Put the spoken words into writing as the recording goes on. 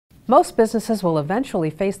Most businesses will eventually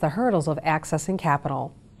face the hurdles of accessing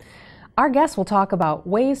capital. Our guests will talk about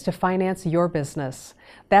ways to finance your business.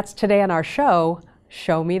 That's today on our show,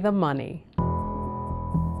 Show Me the Money.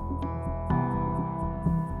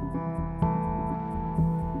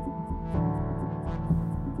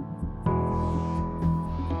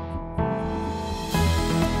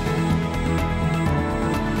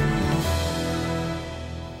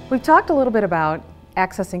 We've talked a little bit about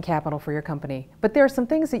accessing capital for your company, but there are some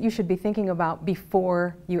things that you should be thinking about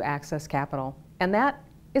before you access capital, and that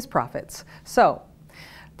is profits. So,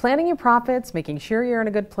 planning your profits, making sure you're in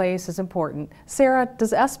a good place is important. Sarah,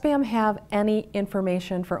 does SBAM have any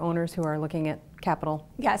information for owners who are looking at capital?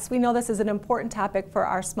 Yes, we know this is an important topic for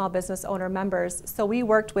our small business owner members, so we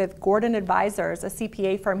worked with Gordon Advisors, a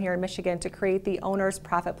CPA firm here in Michigan, to create the Owner's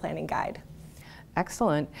Profit Planning Guide.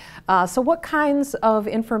 Excellent. So what kinds of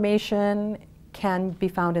information can be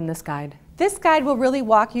found in this guide? This guide will really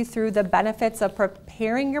walk you through the benefits of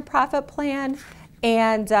preparing your profit plan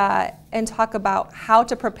and talk about how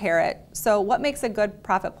to prepare it. So what makes a good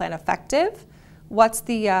profit plan effective? What's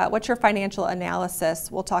your financial analysis?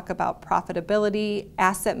 We'll talk about profitability,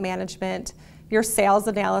 asset management, your sales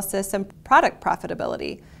analysis, and product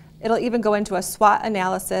profitability. It'll even go into a SWOT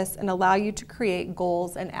analysis and allow you to create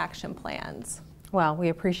goals and action plans. Well, we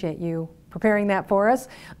appreciate you preparing that for us.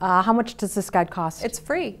 How much does this guide cost? It's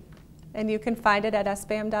free, and you can find it at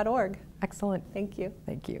sbam.org. Excellent. Thank you.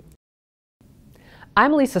 Thank you.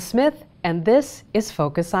 I'm Lisa Smith, and this is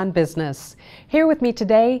Focus on Business. Here with me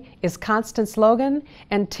today is Constance Logan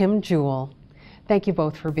and Tim Jewell. Thank you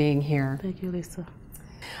both for being here. Thank you, Lisa.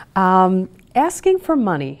 Asking for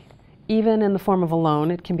money, even in the form of a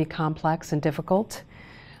loan, it can be complex and difficult.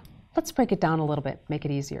 Let's break it down a little bit, make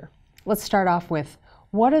it easier. Let's start off with,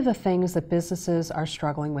 what are the things that businesses are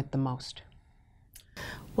struggling with the most?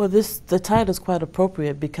 Well, the title is quite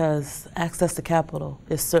appropriate because access to capital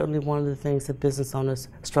is certainly one of the things that business owners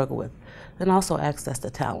struggle with. And also access to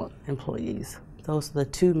talent, employees. Those are the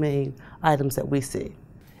two main items that we see.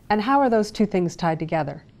 And how are those two things tied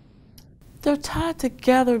together? They're tied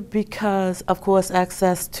together because, of course,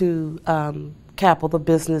 access to capital, the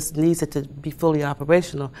business needs it to be fully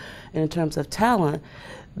operational. And in terms of talent,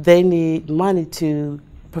 they need money to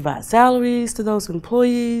provide salaries to those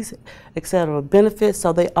employees, et cetera, benefits,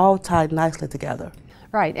 so they all tie nicely together.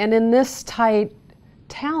 Right, and in this tight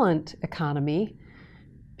talent economy,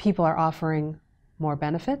 people are offering more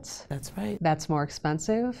benefits. That's right. That's more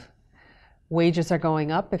expensive. Wages are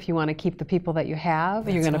going up. If you want to keep the people that you have,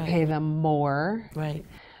 you're going to pay them more. Right.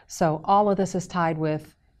 So all of this is tied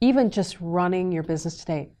with even just running your business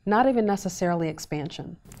today, not even necessarily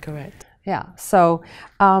expansion. Correct. Yeah, so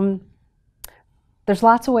there's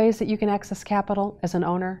lots of ways that you can access capital as an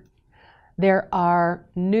owner. There are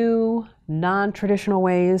new, non-traditional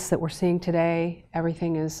ways that we're seeing today.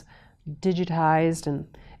 Everything is digitized and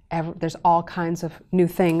there's all kinds of new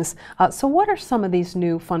things. So what are some of these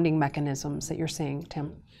new funding mechanisms that you're seeing,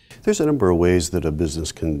 Tim? There's a number of ways that a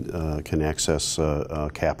business can access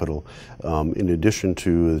capital. In addition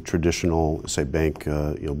to the traditional, say, bank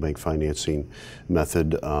financing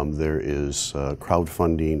method, there is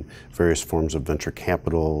crowdfunding, various forms of venture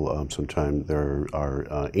capital. Sometimes there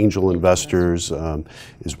are angel investors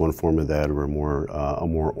is one form of that, or a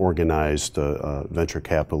more organized venture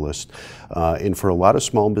capitalist. And for a lot of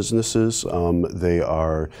small businesses, they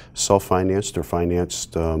are self-financed or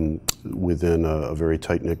financed within a very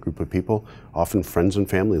tight-knit group of people. Often friends and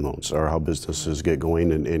family loans are how businesses get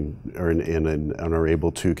going and are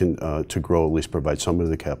able to grow, at least provide some of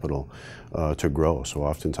the capital to grow. So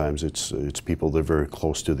oftentimes it's people that are very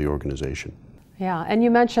close to the organization. Yeah, and you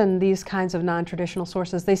mentioned these kinds of non-traditional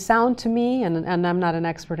sources. They sound to me, and I'm not an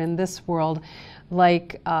expert in this world,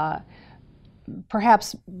 like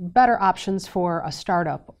perhaps better options for a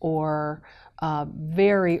startup or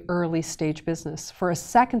very early stage business. For a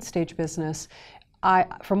second stage business,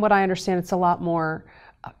 from what I understand, it's a lot more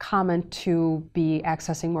common to be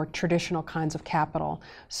accessing more traditional kinds of capital.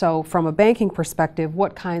 So from a banking perspective,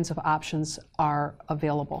 what kinds of options are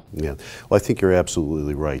available? Yeah, well, I think you're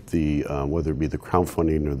absolutely right. Whether it be the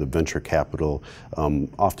crowdfunding or the venture capital,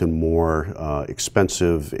 often more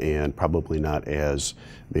expensive and probably not as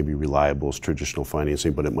maybe reliable as traditional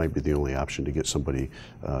financing, but it might be the only option to get somebody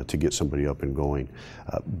up and going.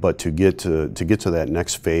 But to get to that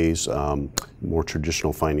next phase, more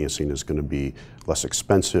traditional financing is going to be less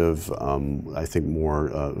expensive. I think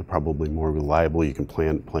probably more reliable. You can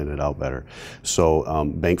plan it out better. So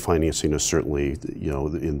bank financing is certainly,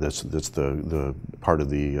 that's the part of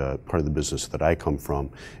the business that I come from,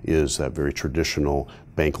 is that very traditional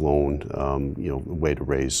bank loan, way to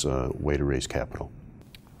raise capital.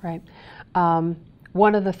 Right.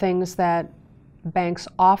 One of the things that banks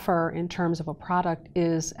offer in terms of a product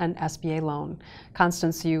is an SBA loan.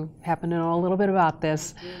 Constance, you happen to know a little bit about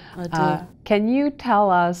this. I do. Can you tell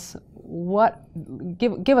us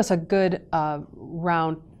give us a good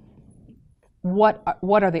round, what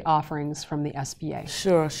are the offerings from the SBA?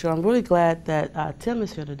 Sure. I'm really glad that Tim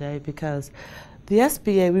is here today because the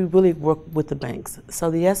SBA, we really work with the banks. So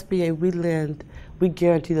the SBA, we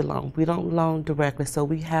guarantee the loan. We don't loan directly, so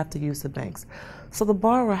we have to use the banks. So the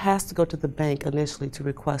borrower has to go to the bank initially to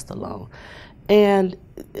request a loan. And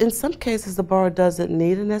in some cases, the borrower doesn't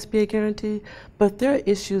need an SBA guarantee, but there are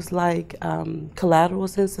issues like collateral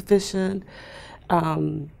is insufficient,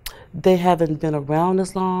 they haven't been around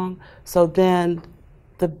as long, so then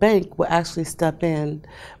the bank will actually step in.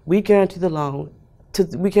 We guarantee the loan,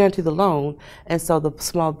 and so the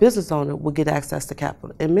small business owner will get access to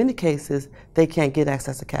capital. In many cases, they can't get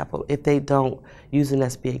access to capital if they don't use an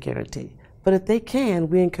SBA guarantee. But if they can,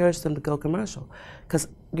 we encourage them to go commercial. Because,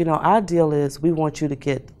 our deal is we want you to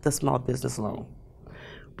get the small business loan.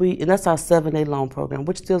 And that's our 7A loan program,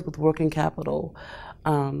 which deals with working capital,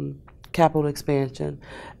 capital expansion.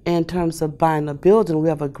 In terms of buying a building, we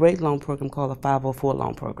have a great loan program called a 504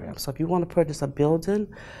 loan program. So if you want to purchase a building,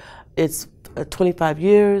 it's 25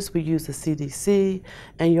 years, we use the CDC,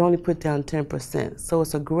 and you only put down 10%. So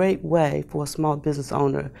it's a great way for a small business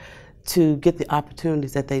owner to get the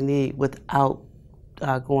opportunities that they need without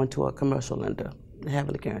going to a commercial lender and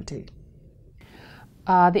having a guarantee.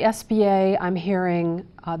 The SBA, I'm hearing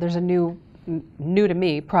there's a new to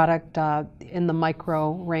me product in the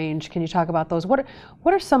micro range. Can you talk about those? What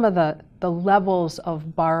are some of the levels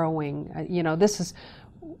of borrowing?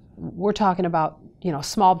 We're talking about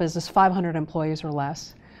small business, 500 employees or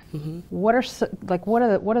less. Mm-hmm. What are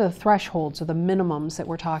the thresholds or the minimums that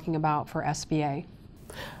we're talking about for SBA?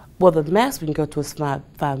 Well, the max we can go to is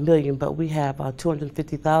 $5 million, but we have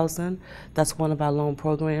 $250,000. That's one of our loan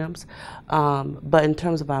programs. But in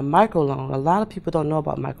terms of our microloan, a lot of people don't know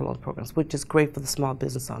about microloan programs, which is great for the small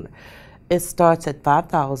business owner. It starts at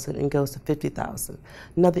 $5,000 and goes to $50,000.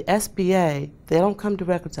 Now, the SBA, they don't come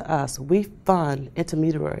directly to us. We fund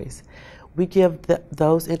intermediaries. We give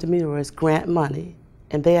those intermediaries grant money,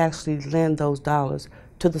 and they actually lend those dollars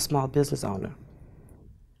to the small business owner.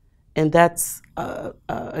 And that's a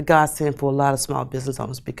godsend for a lot of small business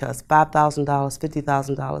owners because $5,000,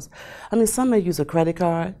 $50,000, some may use a credit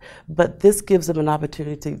card, but this gives them an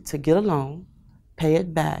opportunity to get a loan, pay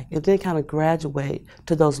it back, and then kind of graduate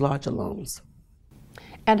to those larger loans.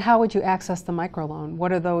 And how would you access the microloan?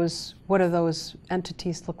 What do those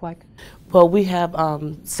entities look like? Well, we have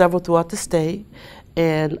several throughout the state.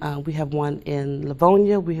 And we have one in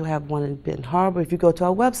Livonia, we have one in Benton Harbor. If you go to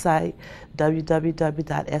our website,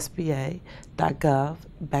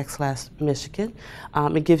 www.sba.gov/Michigan,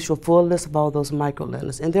 it gives you a full list of all those micro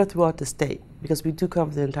lenders. And they're throughout the state because we do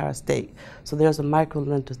cover the entire state. So there's a micro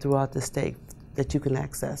lender throughout the state that you can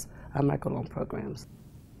access our microloan programs.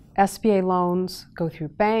 SBA loans go through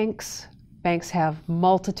banks. Banks have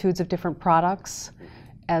multitudes of different products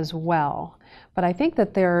as well. But I think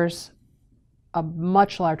that there's a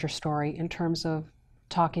much larger story in terms of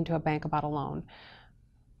talking to a bank about a loan.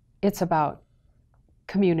 It's about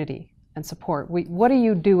community and support. What do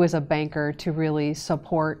you do as a banker to really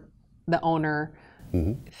support the owner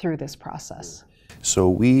through this process? So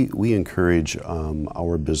we encourage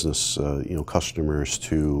our business customers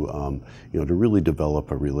to to really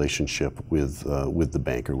develop a relationship with the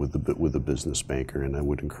banker, with the business banker, and I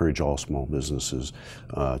would encourage all small businesses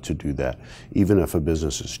to do that. Even if a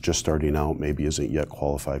business is just starting out, maybe isn't yet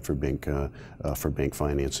qualified for bank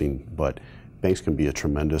financing, but banks can be a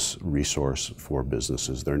tremendous resource for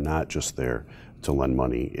businesses. They're not just there to lend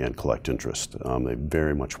money and collect interest. They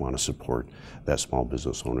very much want to support that small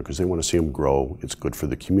business owner because they want to see them grow. It's good for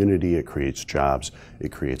the community, it creates jobs,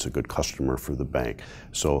 it creates a good customer for the bank.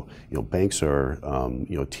 So banks are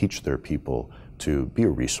teach their people to be a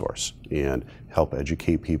resource and help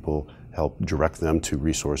educate people, help direct them to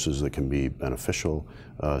resources that can be beneficial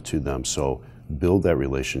to them. So build that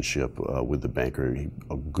relationship with the banker.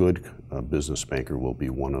 A good business banker will be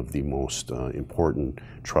one of the most important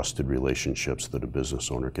trusted relationships that a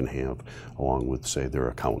business owner can have, along with, say, their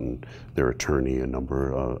accountant, their attorney, a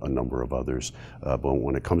number of others. But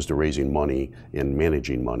when it comes to raising money and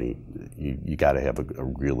managing money, you got to have a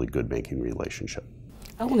really good banking relationship.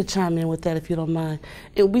 I want to chime in with that if you don't mind.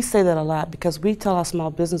 And we say that a lot because we tell our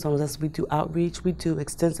small business owners as we do outreach, we do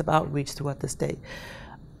extensive outreach throughout the state.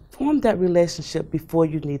 Form that relationship before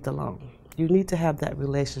you need the loan. You need to have that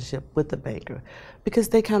relationship with the banker because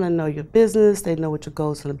they kind of know your business, they know what your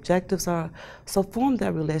goals and objectives are. So form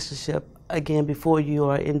that relationship again, before you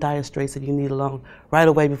are in dire straits and you need a loan, right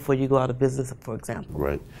away before you go out of business, for example.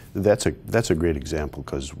 Right. That's a great example,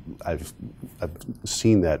 because I've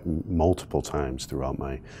seen that multiple times throughout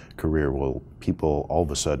my career. Well, people all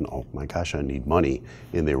of a sudden, oh my gosh, I need money,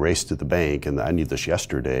 and they race to the bank, and I need this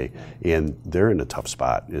yesterday, and they're in a tough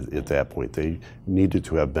spot at that point. They needed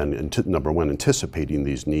to have been, number one, anticipating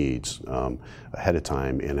these needs ahead of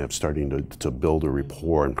time, and have starting to build a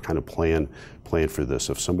rapport and kind of plan for this.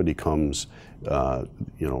 If somebody comes,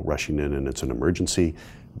 rushing in and it's an emergency,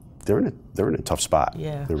 they're in a tough spot.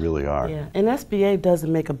 Yeah. They really are. Yeah. And SBA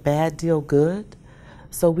doesn't make a bad deal good,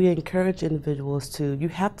 so we encourage individuals you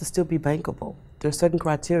have to still be bankable. There are certain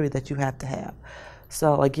criteria that you have to have.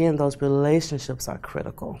 So again, those relationships are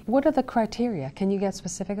critical. What are the criteria? Can you get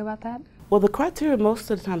specific about that? Well, the criteria most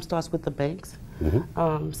of the time starts with the banks.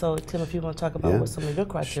 Mm-hmm. So Tim, if you want to talk about what some of your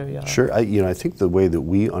criteria are. Sure. I think the way that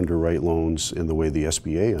we underwrite loans and the way the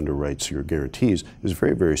SBA underwrites your guarantees is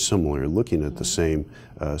very, very similar, looking at the same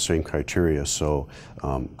criteria. So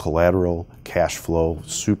collateral, cash flow,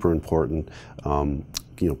 super important.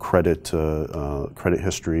 Credit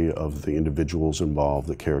history of the individuals involved,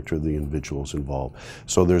 the character of the individuals involved.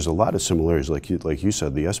 So there's a lot of similarities. Like you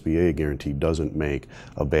said, the SBA guarantee doesn't make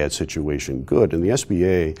a bad situation good, and the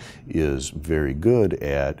SBA is very good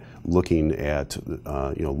at looking at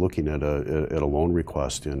a loan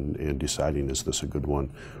request and deciding, is this a good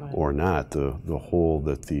one or not. The hole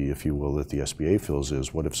that the SBA fills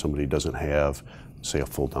is, what if somebody doesn't have, say, a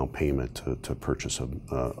full down payment to purchase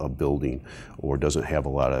a building, or doesn't have a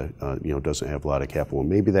lot of capital, and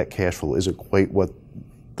maybe that cash flow isn't quite what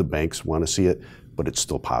the banks want to see it, but it's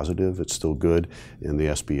still positive, it's still good, and the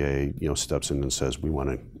SBA steps in and says, we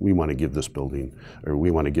want to give this building, or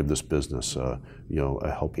we want to give this business a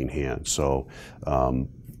helping hand. So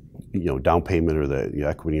down payment, or the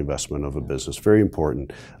equity investment of a business, very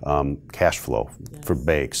important. Cash flow for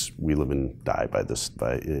banks, we live and die by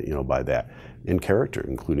that. And character,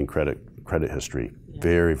 including credit history,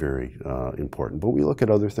 very, very important. But we look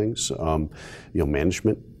at other things,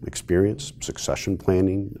 management experience, succession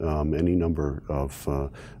planning, any number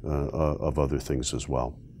of other things as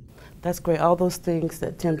well. That's great. All those things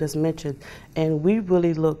that Tim just mentioned, and we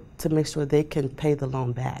really look to make sure they can pay the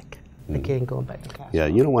loan back. Again, going back to cash. Yeah,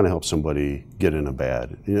 you don't want to help somebody get in a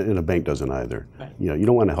bad, and a bank doesn't either. Right. You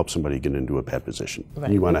don't want to help somebody get into a bad position.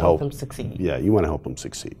 Right. You want to help them succeed. Yeah, you want to help them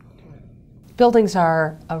succeed. Buildings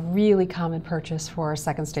are a really common purchase for a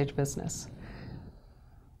second stage business.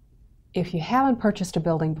 If you haven't purchased a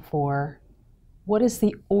building before, what is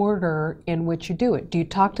the order in which you do it? Do you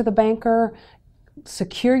talk to the banker,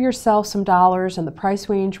 secure yourself some dollars in the price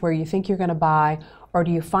range where you think you're going to buy, or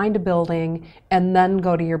do you find a building and then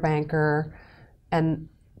go to your banker and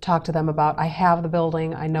talk to them about, I have the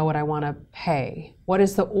building, I know what I want to pay? What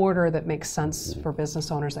is the order that makes sense for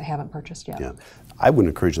business owners that haven't purchased yet? Yeah, I would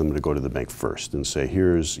encourage them to go to the bank first and say,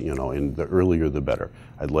 here's, and the earlier the better.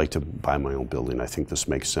 I'd like to buy my own building. I think this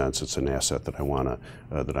makes sense. It's an asset that I want to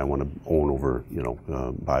own over,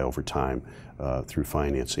 buy over time through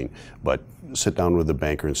financing. But sit down with the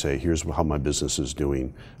banker and say, here's how my business is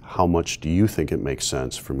doing. How much do you think it makes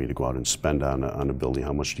sense for me to go out and spend on a building?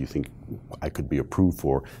 How much do you think I could be approved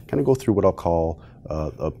for? Kind of go through what I'll call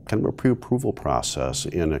a kind of a pre-approval process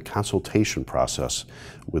and a consultation process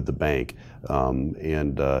with the bank, and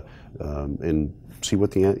see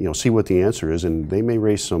what the answer is. And they may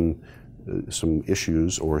raise some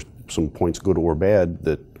issues or some points, good or bad,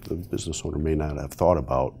 that the business owner may not have thought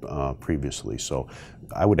about previously. So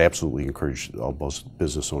I would absolutely encourage all those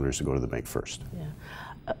business owners to go to the bank first. Yeah.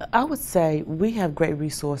 I would say we have great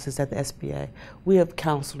resources at the SBA. We have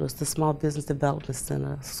counselors, the Small Business Development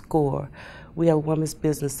Center, SCORE. We have Women's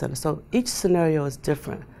Business Center. So each scenario is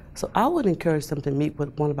different. So I would encourage them to meet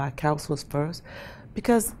with one of our counselors first,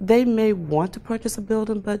 because they may want to purchase a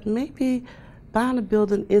building, but maybe buying a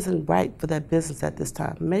building isn't right for that business at this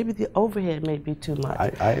time. Maybe the overhead may be too much.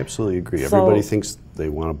 I absolutely agree. Everybody thinks they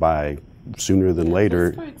want to buy sooner than later.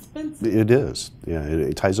 It's very expensive. It is. Yeah,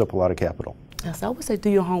 it ties up a lot of capital. Yes, I would say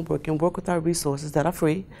do your homework and work with our resources that are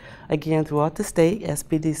free. Again, throughout the state,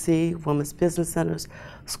 SBDC, Women's Business Centers,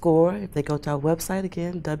 SCORE. If they go to our website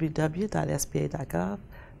again,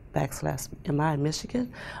 www.sba.gov/MI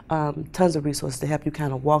Michigan, tons of resources to help you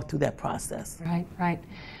kind of walk through that process. Right, right.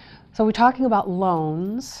 So we're talking about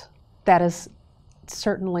loans. That is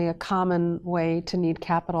certainly a common way to need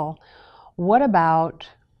capital. What about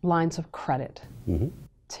lines of credit? Mm-hmm.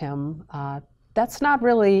 Tim, that's not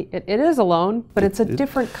really, it is a loan, but it's a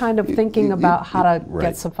different kind of thinking about how to right.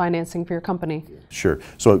 get some financing for your company. Sure.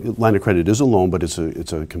 So line of credit is a loan, but it's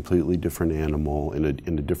a completely different animal and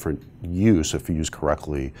a different use, if used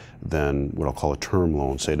correctly, than what I'll call a term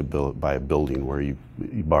loan, say to buy a building where you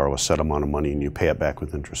borrow a set amount of money and you pay it back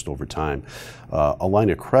with interest over time. A line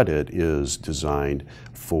of credit is designed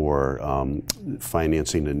for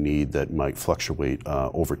financing a need that might fluctuate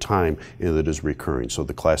over time and that is recurring. So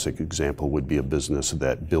the classic example would be a business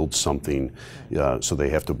that builds something, so they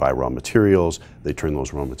have to buy raw materials, they turn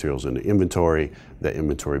those raw materials into inventory, that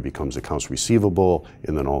inventory becomes accounts receivable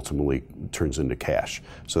and then ultimately turns into cash.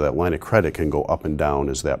 So that line of credit can go up and down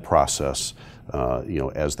as that process,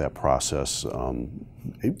 as they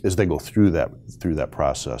go through that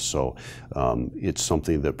process. So it's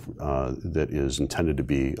something that is intended to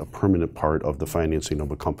be a permanent part of the financing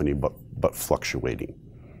of a company, but fluctuating.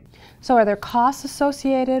 So are there costs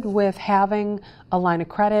associated with having a line of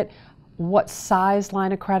credit? What size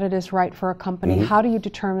line of credit is right for a company? Mm-hmm. How do you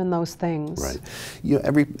determine those things? Right.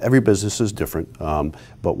 Every business is different,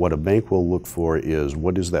 but what a bank will look for is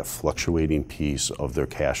what is that fluctuating piece of their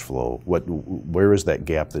cash flow? Where is that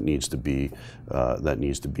gap that needs to be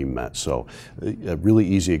met? So a really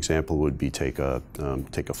easy example would be take a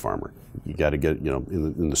farmer. You got to get,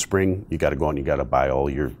 in the spring, you got to go out and you got to buy all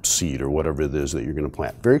your seed or whatever it is that you're going to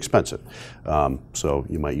plant. Very expensive. So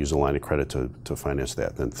you might use a line of credit to finance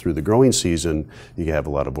that. Then through the growing season, you have a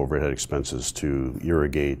lot of overhead expenses to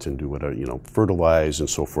irrigate and do whatever, fertilize and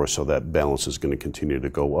so forth. So that balance is going to continue to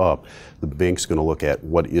go up. The bank's going to look at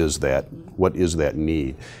what is that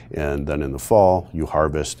need, and then in the fall you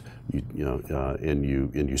harvest, and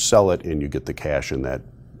you sell it and you get the cash, and that,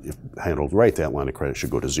 if handled right, that line of credit should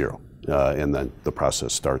go to zero. And then the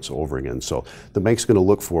process starts over again. So the bank's going to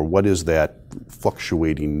look for what is that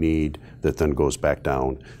fluctuating need that then goes back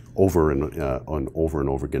down over and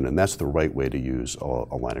over again, and that's the right way to use a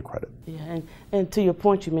line of credit. Yeah, and to your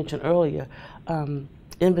point you mentioned earlier,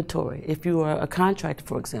 inventory. If you are a contractor,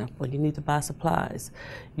 for example, and you need to buy supplies,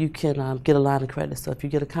 you can get a line of credit. So if you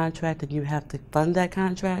get a contract and you have to fund that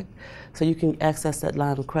contract, so you can access that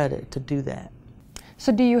line of credit to do that.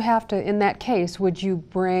 So do you have to, in that case, would you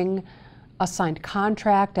bring a signed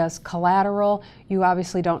contract as collateral? You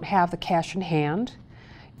obviously don't have the cash in hand.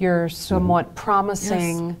 You're somewhat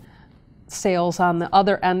promising sales on the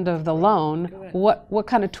other end of the loan. What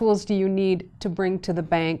kind of tools do you need to bring to the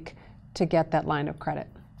bank to get that line of credit?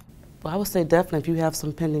 Well, I would say definitely if you have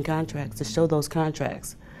some pending contracts, to show those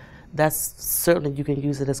contracts. That's certainly, you can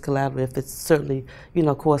use it as collateral if it's certainly,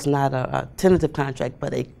 of course, not a tentative contract,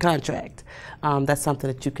 but a contract. That's something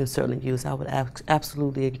that you can certainly use. I would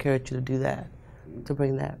absolutely encourage you to do that, to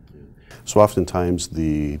bring that. So oftentimes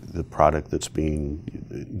the product that's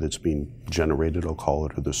being generated, I'll call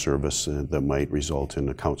it, or the service that might result in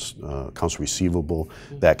accounts receivable,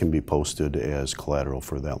 that can be posted as collateral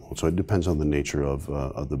for that loan. So it depends on the nature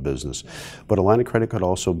of the business. But a line of credit could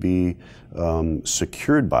also be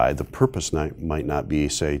secured by, the purpose might not be,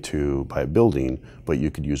 say, to buy a building, but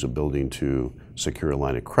you could use a building to secure a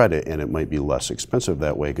line of credit, and it might be less expensive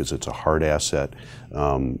that way because it's a hard asset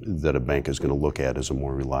that a bank is going to look at as a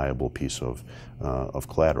more reliable piece of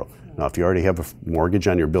collateral. Now, if you already have a mortgage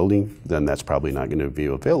on your building, then that's probably not going to be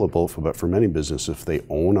available. But for many businesses, if they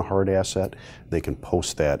own a hard asset, they can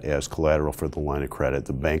post that as collateral for the line of credit.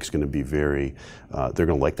 The bank's going to be they're going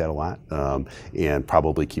to like that a lot, and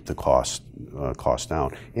probably keep the cost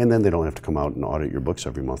down. And then they don't have to come out and audit your books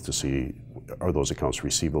every month to see, are those accounts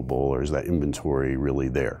receivable or is that inventory really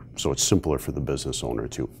there? So it's simpler for the business owner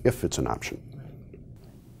too, if it's an option.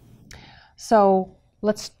 So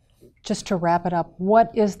just to wrap it up,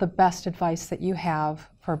 what is the best advice that you have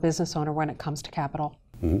for a business owner when it comes to capital?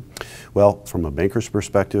 Mm-hmm. Well, from a banker's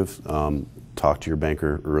perspective, talk to your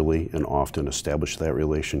banker early and often, establish that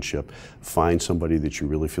relationship, find somebody that you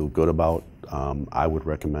really feel good about. I would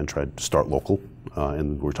recommend try to start local,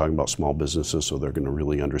 and we're talking about small businesses, so they're going to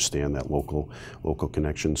really understand that local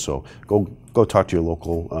connection. So go talk to your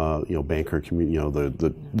local banker.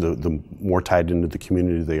 The more tied into the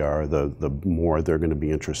community they are, the more they're going to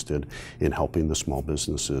be interested in helping the small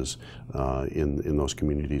businesses in those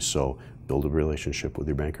communities. So build a relationship with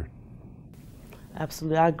your banker.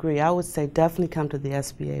 Absolutely, I agree. I would say definitely come to the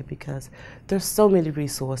SBA because there's so many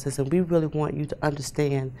resources, and we really want you to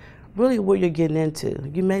understand really what you're getting into.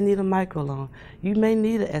 You may need a microloan. You may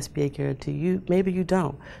need an SBA guarantee. Maybe you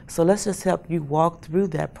don't. So let's just help you walk through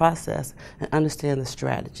that process and understand the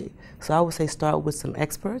strategy. So I would say start with some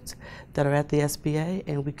experts that are at the SBA,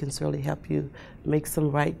 and we can certainly help you make some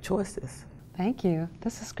right choices. Thank you.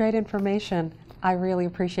 This is great information. I really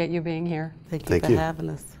appreciate you being here. Thank you for having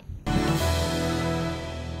us.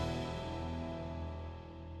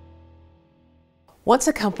 Once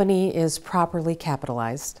a company is properly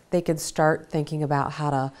capitalized, they can start thinking about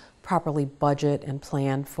how to properly budget and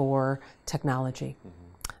plan for technology.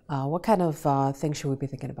 What kind of things should we be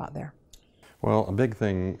thinking about there? Well, a big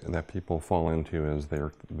thing that people fall into is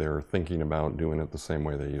they're thinking about doing it the same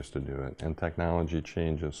way they used to do it. And technology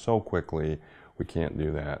changes so quickly, we can't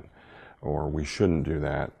do that, or we shouldn't do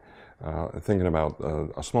that. Thinking about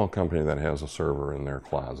a small company that has a server in their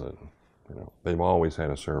closet. You know, they've always had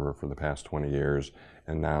a server for the past 20 years,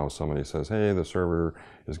 and now somebody says, hey, the server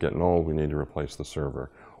is getting old, we need to replace the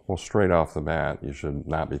server. Well, straight off the bat, you should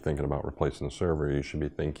not be thinking about replacing the server. You should be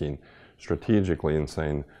thinking strategically and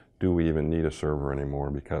saying, do we even need a server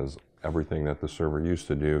anymore? Because everything that the server used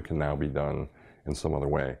to do can now be done in some other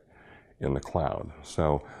way in the cloud.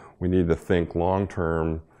 So we need to think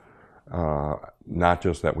long-term, not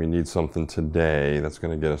just that we need something today that's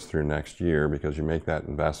going to get us through next year, because you make that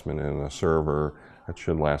investment in a server that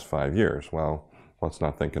should last 5 years. Well, let's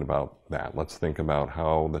not think about that. Let's think about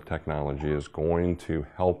how the technology is going to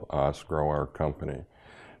help us grow our company,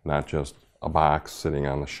 not just a box sitting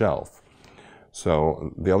on the shelf.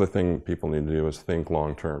 So the other thing people need to do is think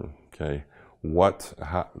long term, okay?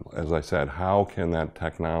 As I said, how can that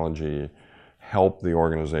technology help the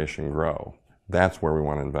organization grow? That's where we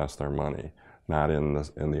want to invest our money, not in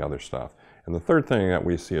the other stuff. And the third thing that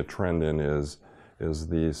we see a trend in is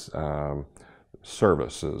these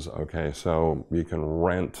services, okay? So you can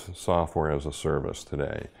rent software as a service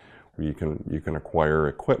today. You can acquire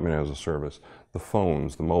equipment as a service. The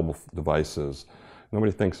phones, the mobile devices.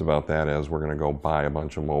 Nobody thinks about that as we're going to go buy a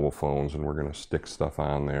bunch of mobile phones and we're going to stick stuff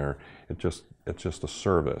on there. It's just a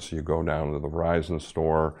service. You go down to the Verizon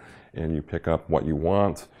store and you pick up what you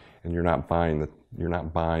want, and you're not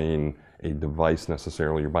buying a device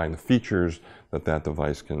necessarily. You're buying the features that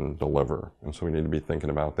device can deliver. And so we need to be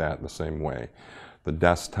thinking about that the same way. The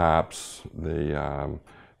desktops,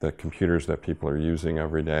 the computers that people are using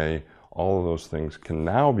every day, all of those things can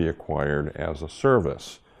now be acquired as a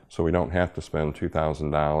service. So we don't have to spend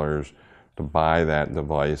 $2,000 to buy that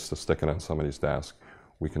device to stick it on somebody's desk.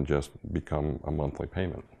 We can just become a monthly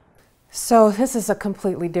payment. So this is a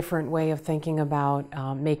completely different way of thinking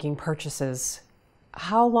about making purchases.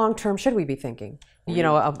 How long-term should we be thinking? You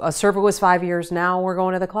know, a server was 5 years, now we're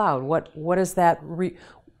going to the cloud. What is that?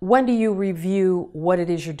 When do you review what it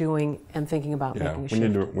is you're doing and thinking about making a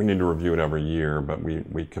shift? We need to review it every year, but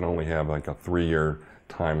we can only have like a 3-year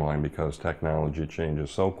timeline because technology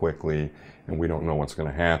changes so quickly and we don't know what's going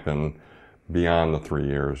to happen beyond the 3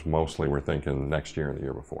 years. Mostly we're thinking next year and the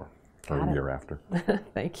year before, or the year after.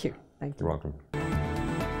 Thank you. Thank you. You're welcome.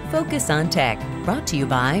 Focus on Tech, brought to you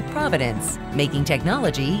by Providence, making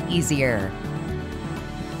technology easier.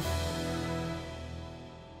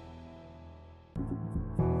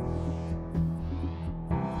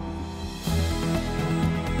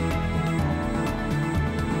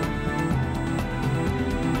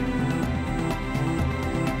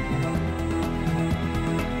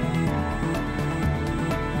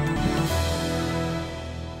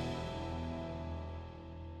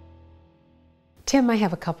 Tim, I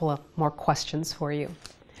have a couple of more questions for you.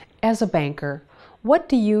 As a banker, what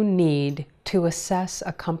do you need to assess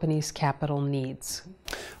a company's capital needs?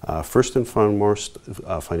 First and foremost,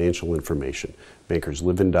 financial information. Bankers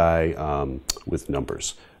live and die with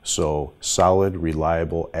numbers. So solid,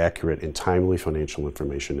 reliable, accurate, and timely financial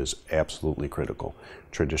information is absolutely critical.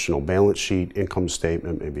 Traditional balance sheet, income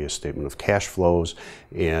statement, maybe a statement of cash flows,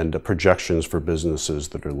 and projections for businesses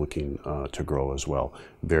that are looking to grow as well.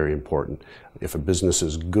 Very important. If a business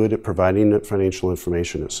is good at providing that financial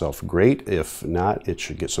information itself, great. If not, it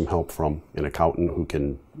should get some help from an accountant who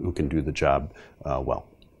can do the job well.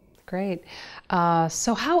 Great.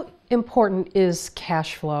 So how important is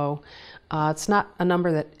cash flow? It's not a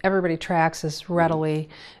number that everybody tracks as readily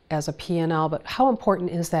as a P&L, but how important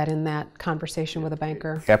is that in that conversation with a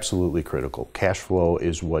banker? Absolutely critical. Cash flow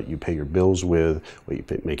is what you pay your bills with, what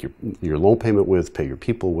you make your loan payment with, pay your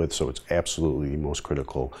people with, so it's absolutely the most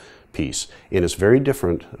critical piece. And it's very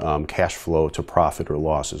different. Cash flow to profit or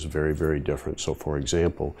loss is very, very different. So for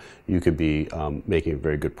example, you could be making a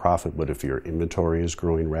very good profit, but if your inventory is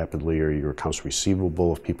growing rapidly or your accounts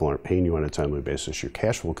receivable, if people aren't paying you on a timely basis, your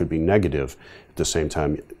cash flow could be negative. At the same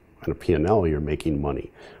time, on a P&L, you're making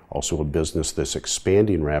money. Also, a business that's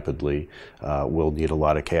expanding rapidly will need a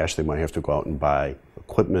lot of cash. They might have to go out and buy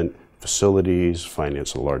equipment, facilities,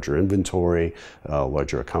 finance a larger inventory,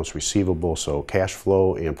 larger accounts receivable. So cash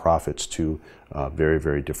flow and profits, two very,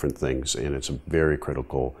 very different things, and it's very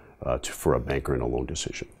critical for a banker in a loan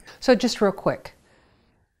decision. So just real quick,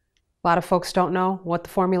 a lot of folks don't know what the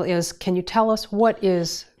formula is. Can you tell us what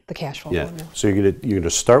is the cash flow. Yeah. formula. So you're going to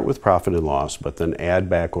start with profit and loss, but then add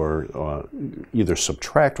back or either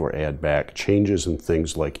subtract or add back changes in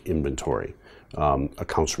things like inventory,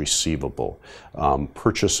 accounts receivable,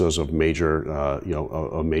 purchases of major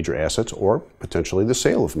of major assets, or potentially the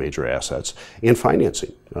sale of major assets, and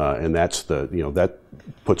financing. And that's that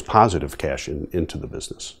puts positive cash into the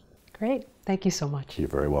business. Great. Thank you so much. You're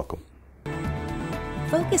very welcome.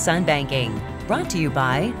 Focus on Banking, brought to you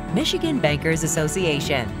by Michigan Bankers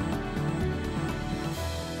Association.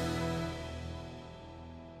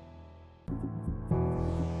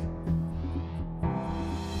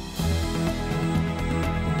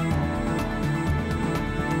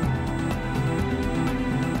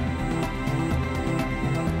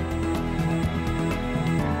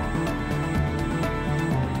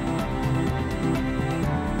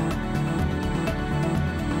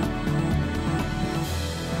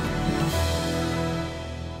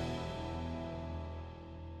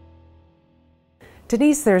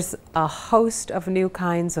 Denise, there's a host of new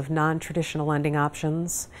kinds of non-traditional lending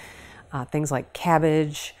options, things like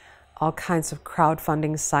Cabbage, all kinds of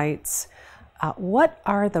crowdfunding sites. What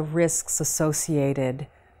are the risks associated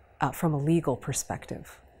from a legal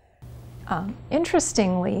perspective?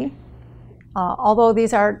 Interestingly, although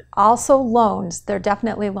these are also loans, they're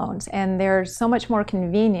definitely loans, and they're so much more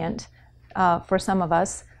convenient for some of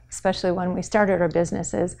us, especially when we started our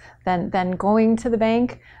businesses, than going to the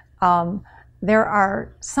bank. There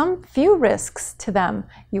are some few risks to them.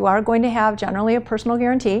 You are going to have generally a personal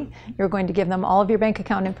guarantee. You're going to give them all of your bank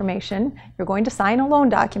account information. You're going to sign a loan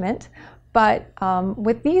document. But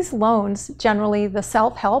with these loans, generally the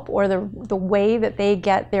self-help or the way that they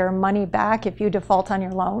get their money back if you default on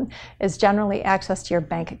your loan is generally access to your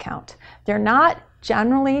bank account. They're not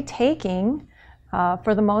generally taking,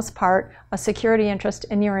 for the most part, a security interest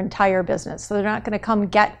in your entire business. So they're not going to come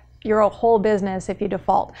get your whole business if you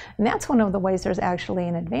default. And that's one of the ways there's actually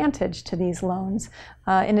an advantage to these loans,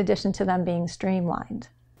 in addition to them being streamlined.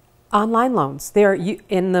 Online loans,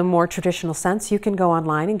 in the more traditional sense, you can go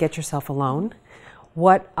online and get yourself a loan.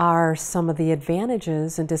 What are some of the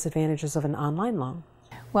advantages and disadvantages of an online loan?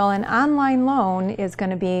 Well, an online loan is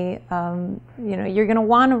going to be, you're going to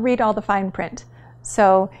want to read all the fine print.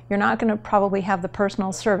 So you're not going to probably have the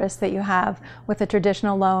personal service that you have with a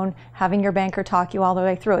traditional loan, having your banker talk you all the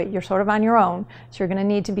way through it. You're sort of on your own. So you're going to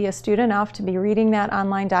need to be astute enough to be reading that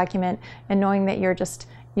online document and knowing that you're just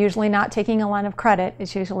usually not taking a line of credit.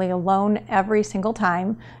 It's usually a loan every single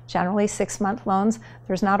time, generally 6-month loans.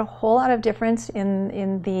 There's not a whole lot of difference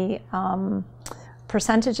in the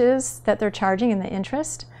percentages that they're charging in the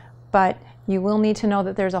interest, but you will need to know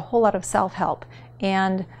that there's a whole lot of self-help.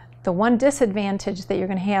 And the one disadvantage that you're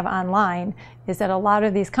going to have online is that a lot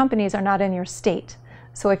of these companies are not in your state.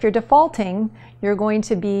 So if you're defaulting, you're going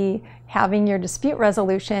to be having your dispute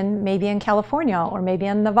resolution maybe in California or maybe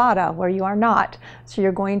in Nevada where you are not. So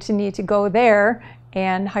you're going to need to go there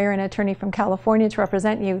and hire an attorney from California to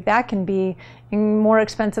represent you. That can be more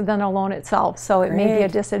expensive than a loan itself. So it may be a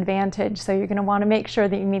disadvantage. So you're going to want to make sure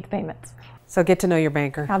that you meet the payments. So get to know your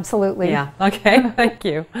banker. Absolutely. Yeah, okay, thank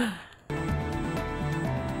you.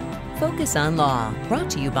 Focus on Law, brought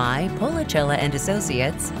to you by Policella and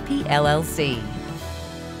Associates, PLLC.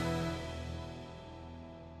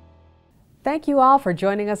 Thank you all for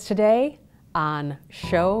joining us today on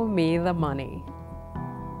Show Me the Money.